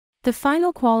The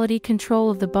final quality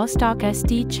control of the Bastak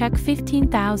SDCheq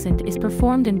 15000 is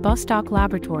performed in Bastak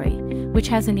Laboratory, which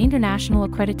has an international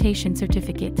accreditation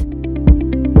certificate.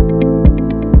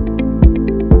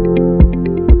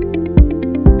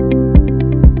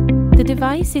 The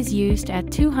device is used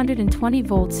at 220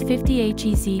 volts 50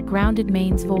 Hz grounded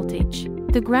mains voltage.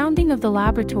 The grounding of the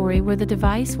laboratory where the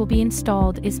device will be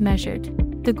installed is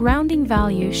measured. The grounding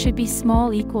value should be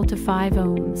small equal to 5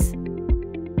 ohms.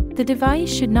 The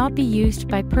device should not be used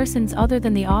by persons other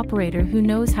than the operator who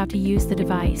knows how to use the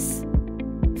device.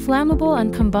 Flammable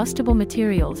and combustible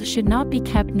materials should not be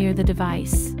kept near the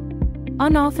device.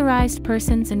 Unauthorized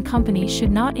persons and companies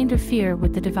should not interfere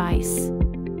with the device.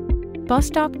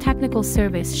 Bastak technical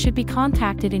service should be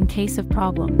contacted in case of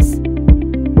problems.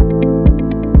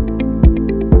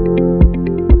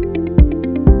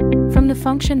 From the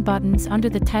function buttons under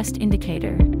the test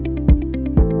indicator.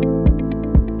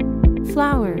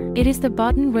 Flour. It is the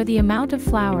button where the amount of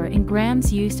flour in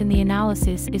grams used in the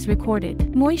analysis is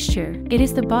recorded. Moisture. It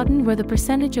is the button where the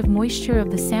percentage of moisture of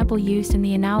the sample used in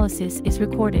the analysis is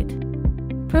recorded.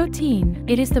 Protein.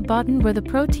 It is the button where the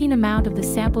protein amount of the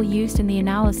sample used in the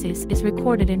analysis is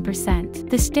recorded in percent.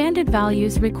 The standard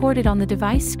values recorded on the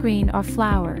device screen are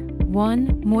flour,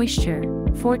 1, moisture,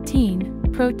 14,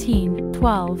 protein,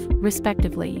 12,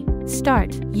 respectively.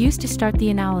 Start. Used to start the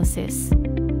analysis.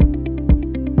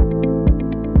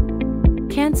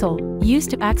 Cancel, used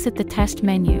to exit the test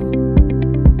menu.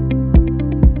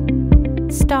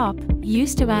 Stop,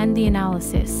 used to end the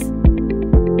analysis.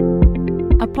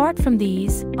 Apart from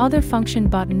these, other function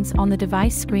buttons on the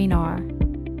device screen are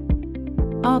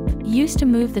Up, used to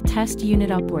move the test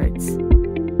unit upwards.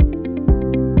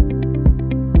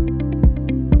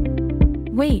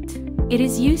 Wait, it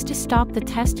is used to stop the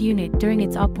test unit during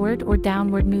its upward or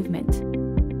downward movement.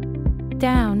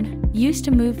 Down, used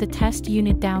to move the test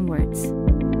unit downwards.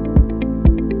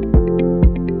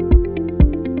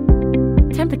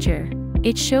 Temperature.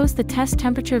 It shows the test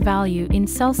temperature value in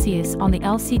Celsius on the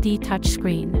LCD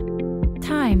touchscreen.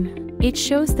 Time. It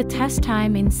shows the test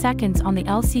time in seconds on the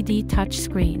LCD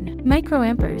touchscreen.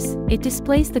 Microamperes. It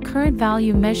displays the current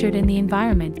value measured in the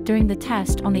environment during the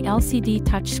test on the LCD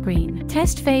touchscreen.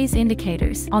 Test phase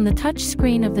indicators. On the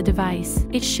touchscreen of the device,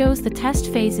 it shows the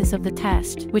test phases of the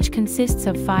test, which consists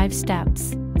of 5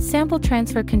 steps. Sample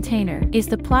transfer container is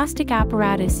the plastic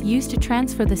apparatus used to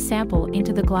transfer the sample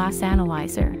into the glass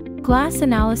analyzer. Glass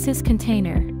analysis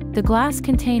container, the glass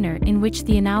container in which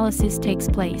the analysis takes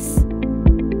place.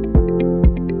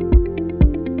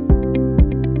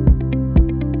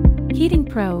 Heating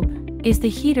probe is the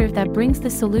heater that brings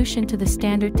the solution to the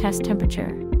standard test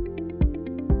temperature.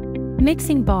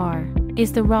 Mixing bar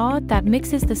is the rod that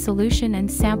mixes the solution and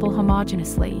sample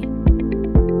homogeneously.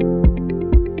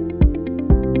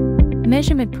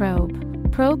 Measurement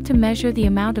probe to measure the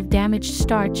amount of damaged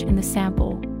starch in the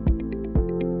sample.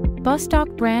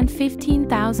 Bastak brand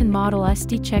 15000 model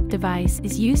SDCheq device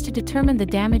is used to determine the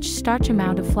damaged starch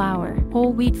amount of flour,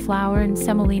 whole wheat flour and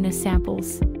semolina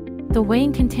samples. The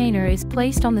weighing container is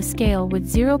placed on the scale with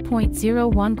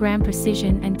 0.01 gram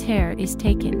precision and tare is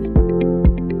taken.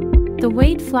 The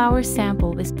weighed flour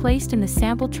sample is placed in the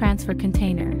sample transfer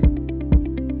container.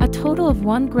 A total of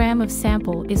 1 gram of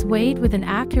sample is weighed with an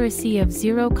accuracy of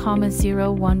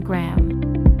 0.01 gram.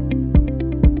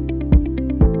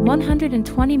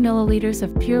 120 milliliters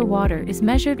of pure water is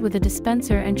measured with a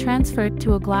dispenser and transferred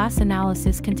to a glass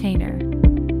analysis container.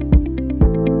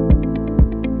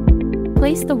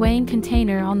 Place the weighing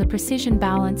container on the precision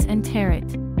balance and tare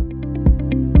it.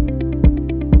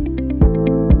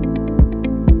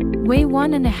 Weigh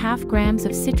 1.5 grams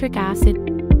of citric acid.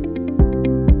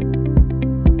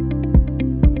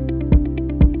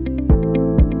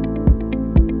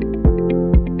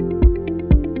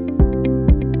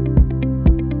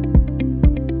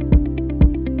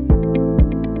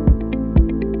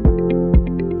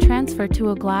 Transfer to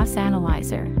a glass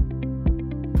analyzer.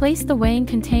 Place the weighing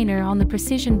container on the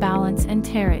precision balance and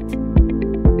tare it.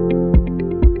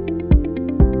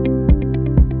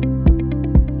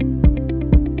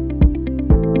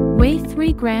 Weigh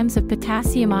 3 grams of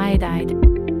potassium iodide.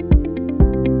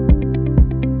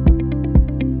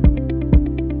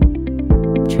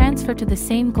 Transfer to the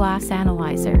same glass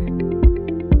analyzer.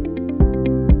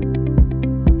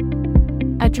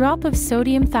 A drop of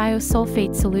sodium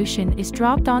thiosulfate solution is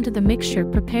dropped onto the mixture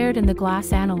prepared in the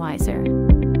glass analyzer.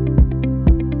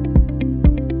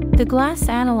 The glass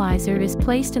analyzer is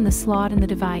placed in the slot in the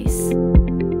device.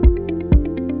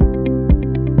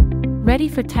 Ready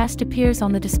for test appears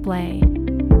on the display.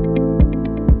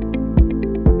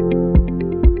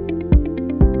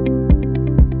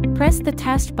 Press the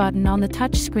test button on the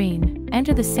touch screen.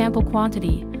 enter the sample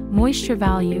quantity, moisture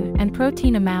value, and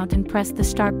protein amount and press the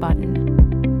Start button.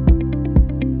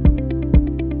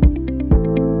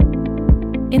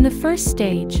 In the first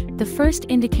stage, the first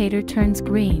indicator turns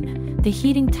green. The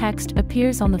heating text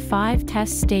appears on the 5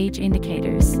 test stage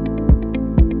indicators.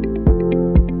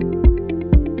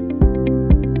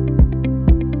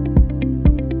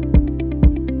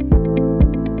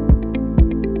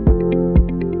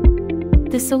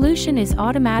 The solution is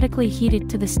automatically heated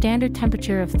to the standard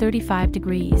temperature of 35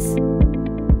 degrees.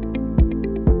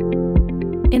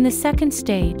 In the second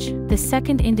stage, the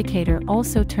second indicator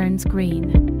also turns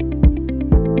green.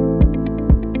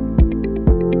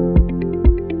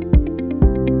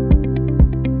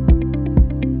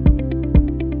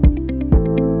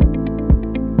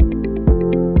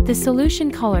 The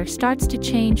solution color starts to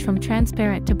change from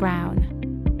transparent to brown.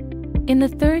 In the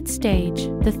third stage,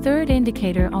 the third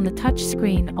indicator on the touch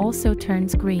screen also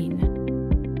turns green.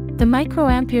 The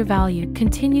microampere value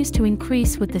continues to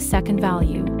increase with the second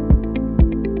value.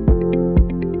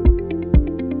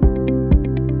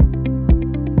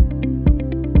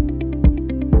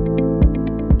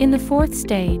 In the fourth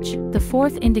stage, the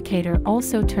fourth indicator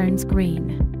also turns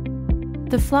green.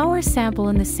 The flour sample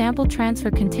in the sample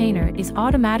transfer container is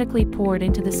automatically poured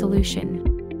into the solution.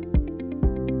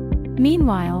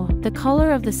 Meanwhile, the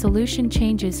color of the solution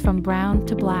changes from brown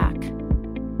to black.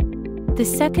 The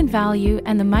second value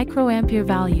and the microampere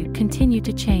value continue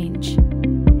to change.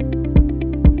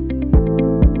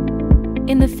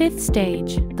 In the fifth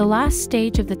stage, the last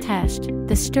stage of the test,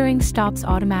 the stirring stops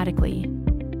automatically.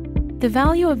 The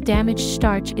value of damaged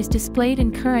starch is displayed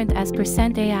in current as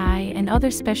 %AI and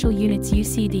other special units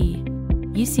UCD,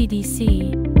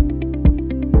 UCDC,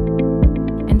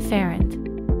 and farad.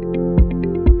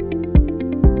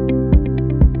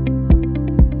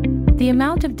 The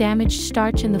amount of damaged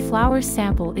starch in the flour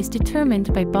sample is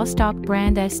determined by Bastak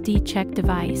brand SDCheq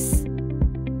device.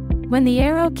 When the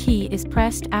arrow key is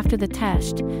pressed after the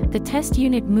test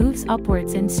unit moves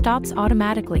upwards and stops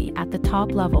automatically at the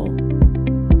top level.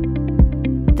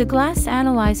 The glass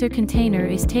analyzer container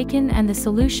is taken and the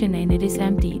solution in it is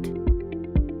emptied.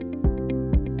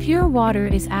 Pure water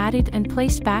is added and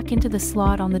placed back into the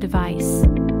slot on the device.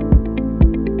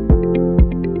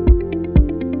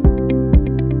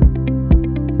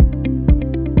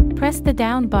 Press the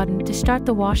down button to start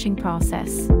the washing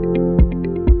process.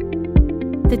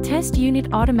 The test unit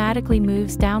automatically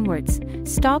moves downwards,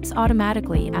 stops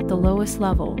automatically at the lowest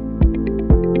level.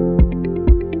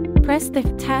 Press the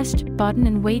Test button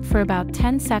and wait for about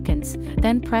 10 seconds,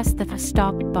 then press the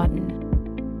Stop button.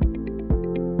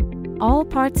 All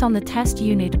parts on the test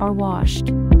unit are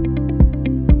washed.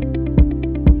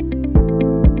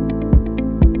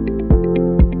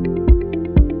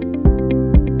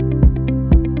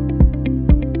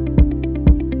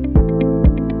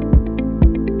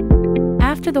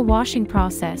 After the washing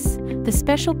process, the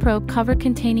special probe cover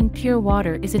containing pure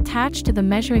water is attached to the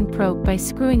measuring probe by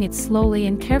screwing it slowly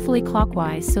and carefully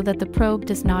clockwise so that the probe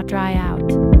does not dry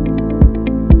out.